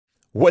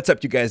What's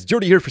up, you guys?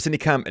 Jordy here for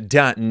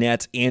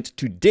Cinecom.net, and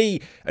today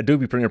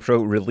Adobe Premiere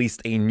Pro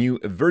released a new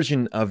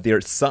version of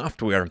their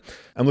software.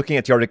 I'm looking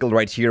at the article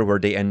right here where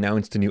they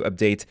announced a new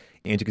update,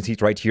 and you can see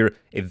it right here,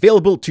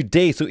 available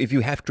today. So if you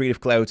have Creative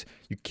Cloud,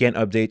 you can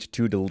update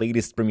to the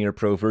latest Premiere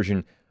Pro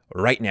version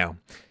right now.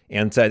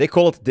 And they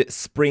call it the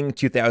Spring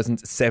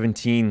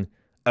 2017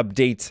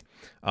 update.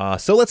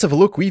 So let's have a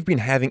look. We've been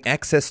having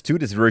access to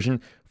this version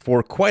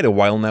for quite a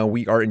while now.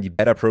 We are in the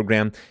beta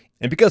program.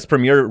 And because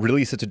Premiere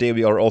released it today,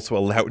 we are also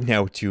allowed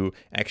now to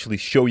actually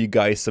show you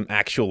guys some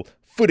actual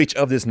footage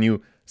of this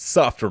new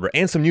software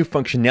and some new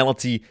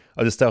functionality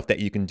of the stuff that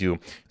you can do.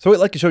 So I'd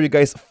like to show you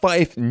guys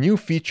 5 new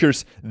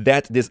features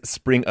that this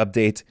spring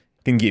update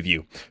can give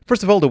you.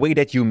 First of all, the way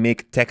that you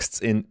make texts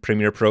in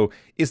Premiere Pro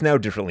is now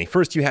differently.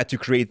 First, you had to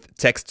create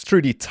text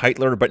through the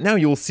titler, but now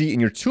you'll see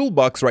in your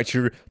toolbox right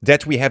here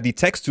that we have the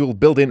text tool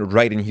built in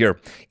right in here.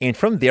 And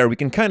from there, we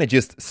can kind of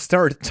just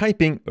start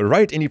typing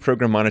right in the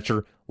program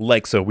monitor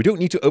like so. We don't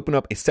need to open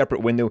up a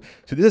separate window,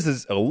 so this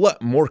is a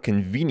lot more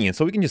convenient.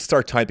 So we can just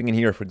start typing in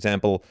here. For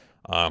example,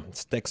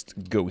 this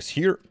text goes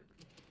here,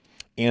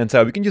 and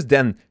we can just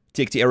then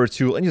take the arrow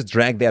tool and just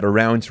drag that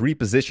around,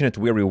 reposition it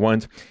where we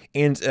want.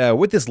 And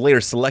with this layer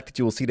selected,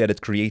 you will see that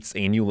it creates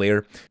a new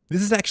layer.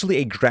 This is actually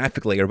a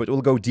graphic layer, but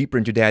we'll go deeper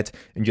into that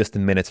in just a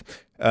minute.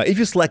 If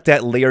you select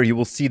that layer, you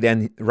will see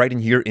then right in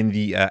here in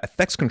the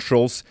effects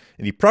controls,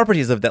 in the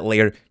properties of that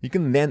layer, you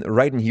can then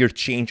right in here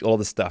change all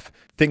the stuff.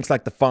 Things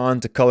like the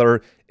font, the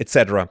color,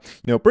 etc.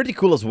 You know, pretty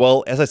cool as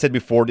well. As I said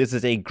before, this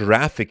is a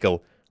graphic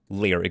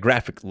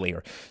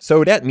layer.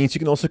 So that means you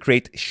can also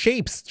create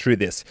shapes through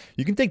this.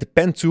 You can take the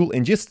pen tool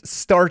and just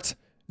start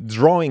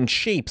drawing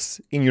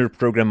shapes in your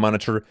program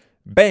monitor.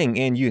 Bang,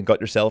 and you got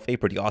yourself a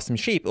pretty awesome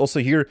shape. Also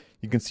here,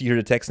 you can see here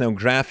the text now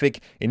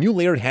graphic. A new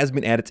layer has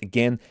been added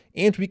again,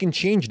 and we can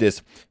change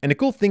this. And the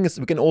cool thing is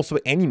we can also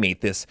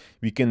animate this.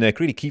 We can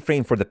create a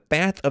keyframe for the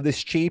path of this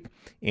shape,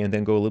 and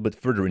then go a little bit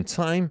further in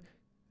time.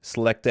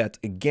 Select that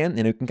again,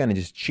 and you can kind of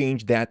just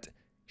change that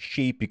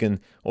shape. You can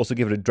also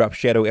give it a drop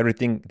shadow,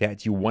 everything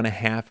that you want to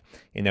have,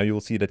 and now you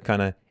will see that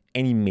kind of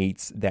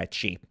animates that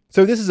shape.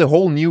 So this is a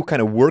whole new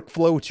kind of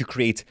workflow to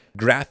create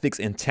graphics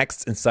and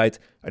texts inside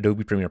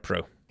Adobe Premiere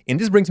Pro. And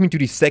this brings me to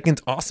the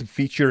second awesome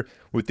feature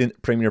within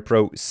Premiere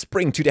Pro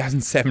Spring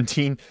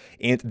 2017,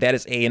 and that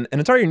is an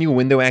entire new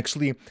window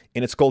actually,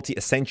 and it's called the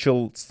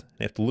Essentials.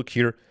 I have to look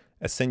here,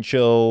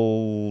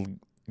 Essential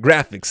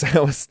Graphics.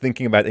 I was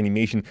thinking about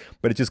animation,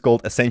 but it's just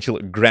called Essential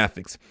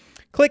Graphics.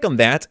 Click on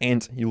that,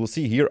 and you will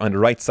see here on the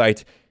right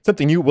side,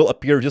 something new will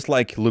appear just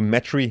like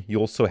Lumetri. You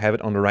also have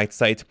it on the right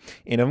side.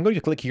 And I'm going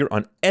to click here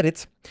on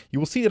Edit. You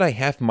will see that I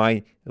have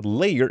my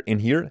layer in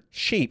here,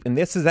 Shape. And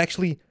this is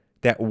actually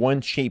that one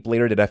shape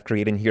layer that I've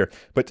created in here.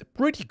 But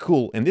pretty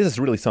cool, and this is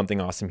really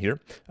something awesome here.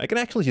 I can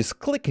actually just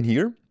click in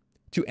here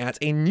to add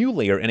a new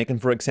layer, and I can,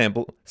 for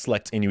example,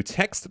 select a new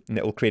text, and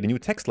that will create a new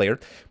text layer.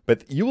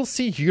 But you will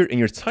see here in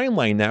your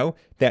timeline now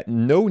that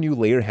no new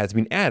layer has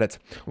been added.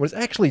 What is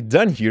actually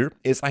done here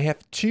is I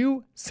have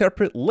 2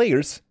 separate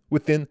layers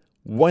within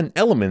one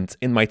element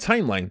in my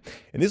timeline.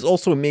 And this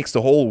also makes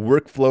the whole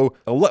workflow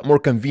a lot more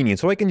convenient.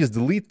 So I can just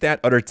delete that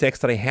other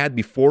text that I had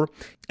before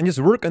and just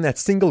work on that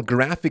single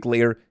graphic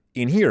layer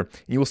in here.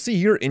 You will see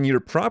here in your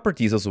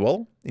properties as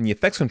well, in the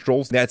effects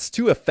controls, that's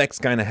 2 effects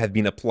kind of have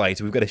been applied.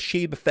 So we've got a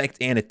shape effect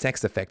and a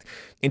text effect.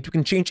 And you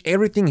can change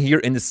everything here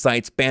in the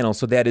sides panel.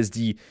 So that is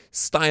the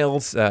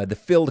styles, the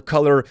fill, the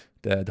color,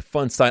 the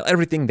font style,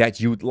 everything that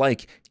you'd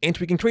like. And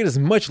we can create as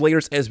much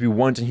layers as we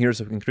want in here.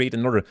 So we can create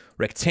another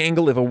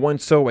rectangle if I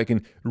want so. I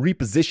can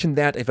reposition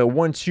that if I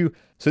want to.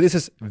 So this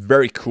is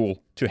very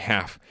cool to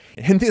have.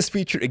 And this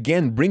feature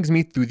again brings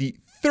me to the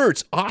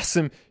third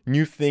awesome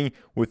new thing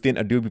within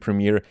Adobe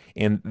Premiere,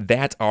 and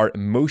that are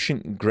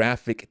motion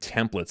graphic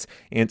templates.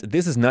 And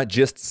this is not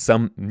just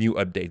some new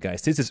update,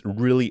 guys. This is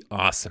really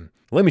awesome.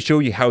 Let me show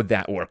you how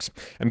that works.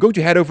 I'm going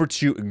to head over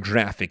to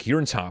Graphic here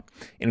on top,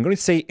 and I'm going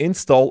to say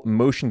Install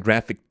Motion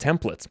Graphic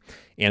Templates.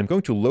 And I'm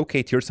going to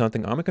locate here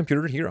something on my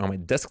computer here on my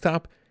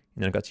desktop,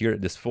 and I've got here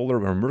this folder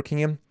where I'm working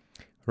in.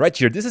 Right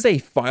here, this is a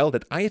file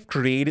that I have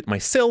created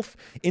myself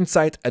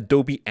inside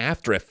Adobe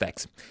After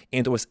Effects,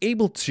 and I was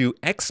able to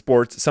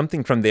export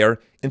something from there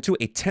into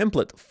a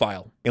template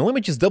file. And let me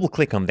just double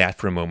click on that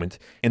for a moment,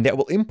 and that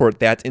will import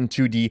that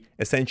into the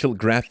Essential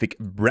Graphic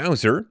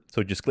browser.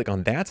 So just click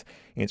on that,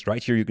 and it's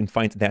right here. You can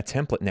find that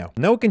template now.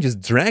 Now I can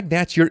just drag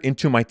that here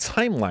into my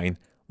timeline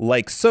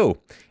like so.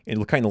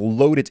 It'll kind of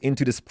load it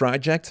into this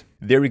project.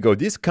 There we go.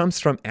 This comes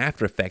from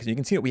After Effects. You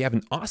can see that we have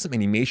an awesome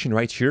animation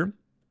right here.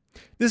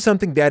 This is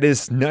something that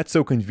is not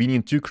so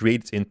convenient to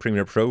create in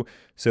Premiere Pro,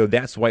 so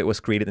that's why it was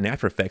created in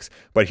After Effects.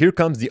 But here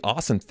comes the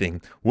awesome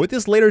thing. With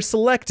this layer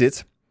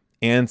selected,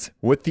 and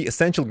with the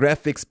Essential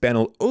Graphics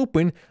panel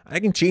open, I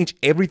can change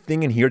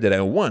everything in here that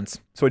I want.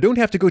 So I don't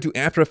have to go to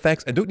After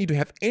Effects. I don't need to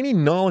have any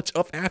knowledge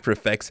of After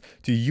Effects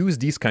to use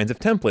these kinds of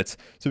templates.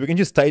 So we can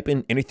just type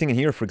in anything in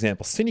here, for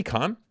example,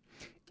 Cinecom.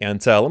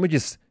 And let me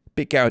just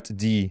pick out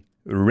the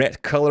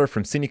red color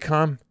from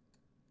Cinecom.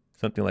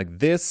 Something like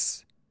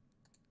this.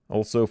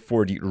 also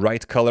for the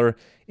right color.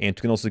 And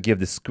we can also give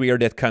the square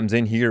that comes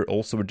in here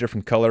also a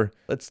different color.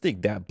 Let's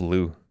take that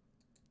blue.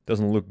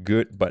 Doesn't look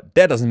good, but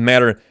that doesn't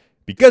matter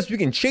because we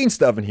can change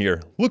stuff in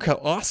here. Look how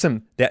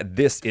awesome that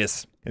this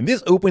is. And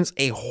this opens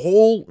a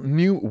whole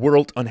new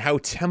world on how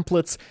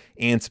templates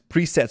and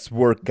presets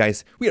work,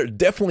 guys. We are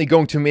definitely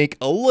going to make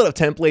a lot of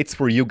templates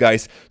for you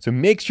guys. So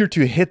make sure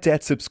to hit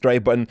that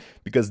subscribe button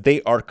because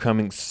they are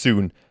coming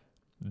soon.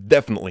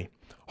 Definitely.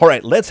 All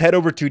right, let's head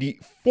over to the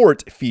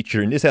fourth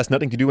feature. And this has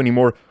nothing to do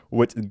anymore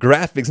with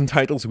graphics and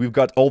titles. We've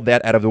got all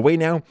that out of the way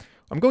now.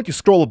 I'm going to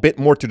scroll a bit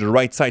more to the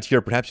right side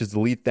here. Perhaps just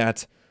delete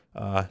that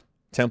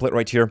template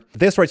right here.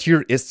 This right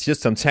here is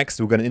just some text.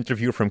 We've got an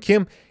interview from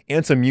Kim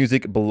and some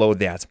music below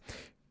that.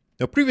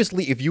 Now,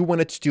 previously, if you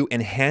wanted to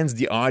enhance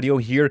the audio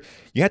here,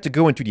 you had to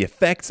go into the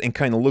effects and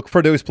kind of look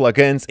for those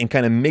plugins and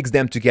kind of mix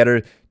them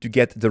together to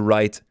get the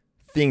right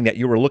thing that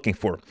you were looking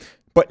for.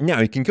 But now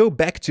you can go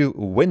back to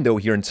Window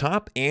here on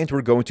top, and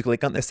we're going to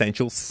click on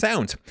Essential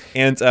Sound.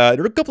 And there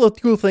are a couple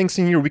of cool things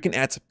in here. We can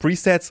add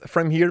presets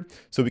from here.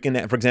 So we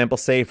can, for example,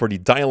 say for the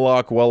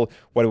dialogue, well,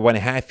 what I want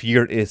to have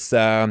here is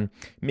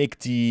make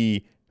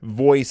the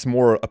voice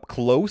more up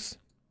close.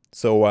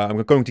 So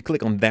I'm going to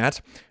click on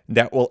that.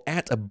 That will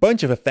add a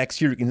bunch of effects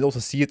here. You can also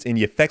see it in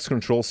the effects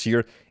controls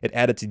here. It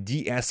added the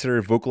de-esser,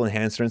 vocal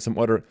enhancer, and some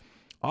other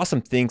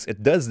awesome things.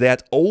 It does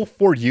that all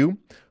for you.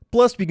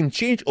 Plus, we can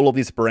change all of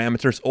these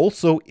parameters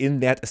also in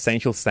that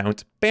Essential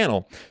Sound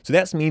panel. So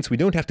that means we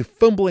don't have to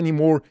fumble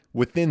anymore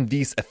within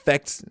these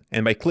effects.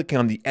 And by clicking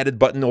on the edit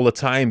button all the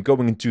time,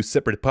 going into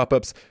separate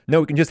pop-ups, now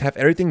we can just have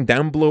everything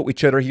down below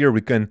each other here.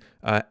 We can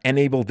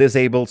enable,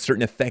 disable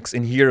certain effects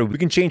in here. We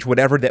can change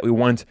whatever that we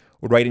want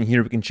right in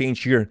here. We can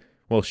change here.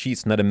 Well,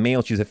 she's not a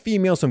male, she's a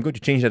female, so I'm going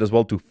to change that as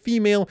well to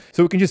female.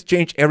 So we can just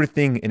change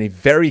everything in a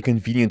very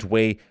convenient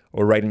way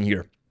right in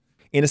here.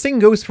 And the same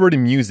goes for the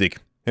music.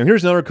 And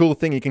here's another cool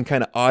thing, you can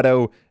kind of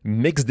auto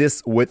mix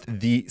this with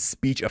the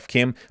speech of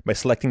Kim by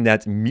selecting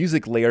that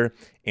music layer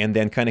and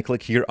then kind of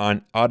click here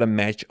on auto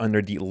match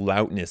under the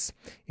loudness.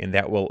 And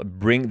that will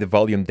bring the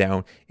volume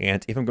down.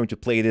 And if I'm going to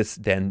play this,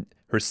 then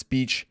her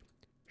speech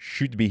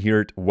should be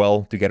heard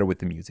well together with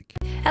the music.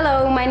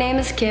 Hello, my name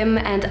is Kim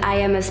and I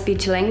am a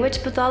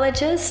speech-language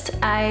pathologist.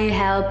 I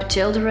help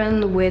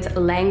children with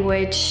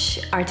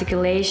language,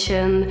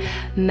 articulation,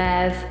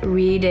 math,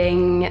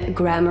 reading,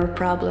 grammar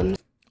problems.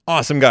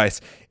 Awesome,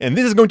 guys. And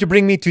this is going to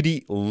bring me to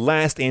the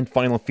last and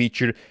final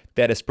feature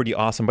that is pretty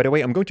awesome. By the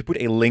way, I'm going to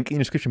put a link in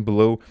the description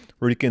below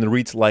where you can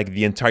read like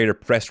the entire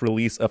press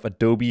release of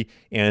Adobe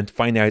and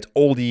find out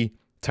all the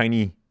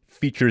tiny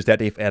features that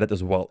they've added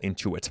as well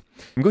into it.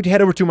 I'm going to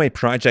head over to my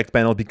project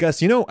panel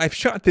because, you know, I've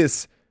shot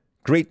this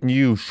great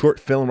new short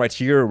film right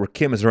here where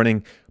Kim is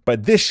running,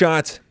 but this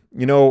shot,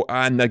 you know,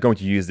 I'm not going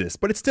to use this,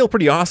 but it's still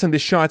pretty awesome,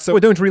 this shot, so I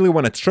don't really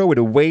want to throw it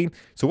away.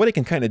 So what I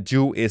can kind of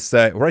do is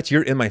right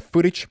here in my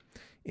footage,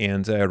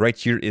 and right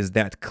here is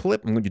that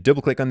clip. I'm going to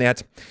double click on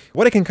that.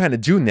 What I can kind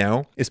of do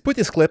now is put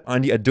this clip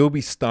on the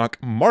Adobe stock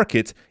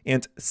market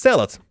and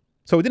sell it.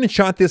 So I didn't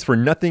shot this for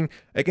nothing.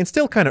 I can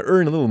still kind of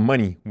earn a little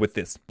money with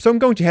this. So I'm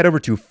going to head over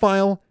to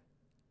File,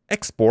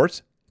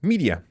 Export,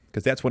 Media,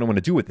 because that's what I want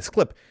to do with this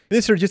clip.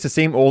 This is just the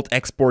same old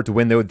export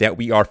window that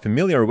we are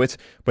familiar with,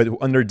 but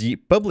under the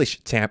Publish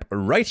tab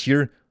right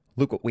here,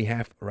 look what we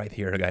have right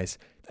here, guys.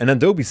 An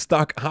Adobe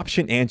stock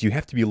option, and you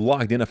have to be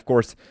logged in, of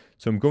course.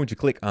 So I'm going to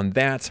click on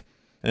that.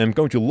 And I'm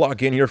going to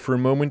log in here for a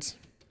moment,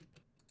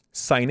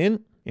 sign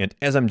in, and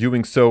as I'm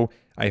doing so,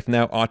 I've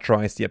now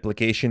authorized the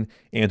application,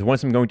 and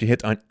once I'm going to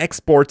hit on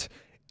export,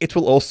 it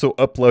will also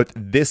upload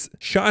this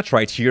shot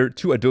right here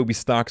to Adobe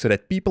Stock so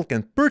that people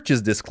can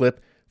purchase this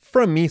clip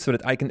from me so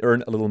that I can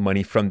earn a little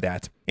money from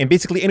that. And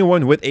basically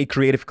anyone with a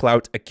Creative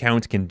Cloud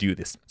account can do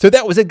this. So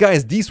that was it,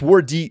 guys. These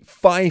were the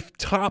 5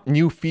 top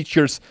new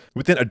features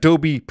within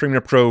Adobe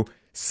Premiere Pro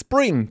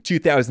Spring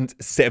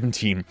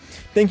 2017.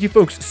 Thank you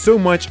folks so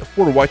much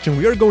for watching.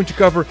 We are going to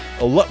cover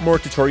a lot more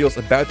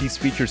tutorials about these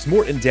features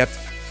more in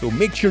depth, so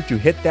make sure to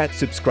hit that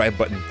subscribe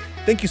button.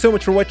 Thank you so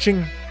much for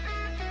watching,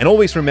 and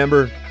always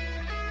remember,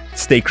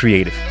 stay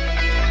creative.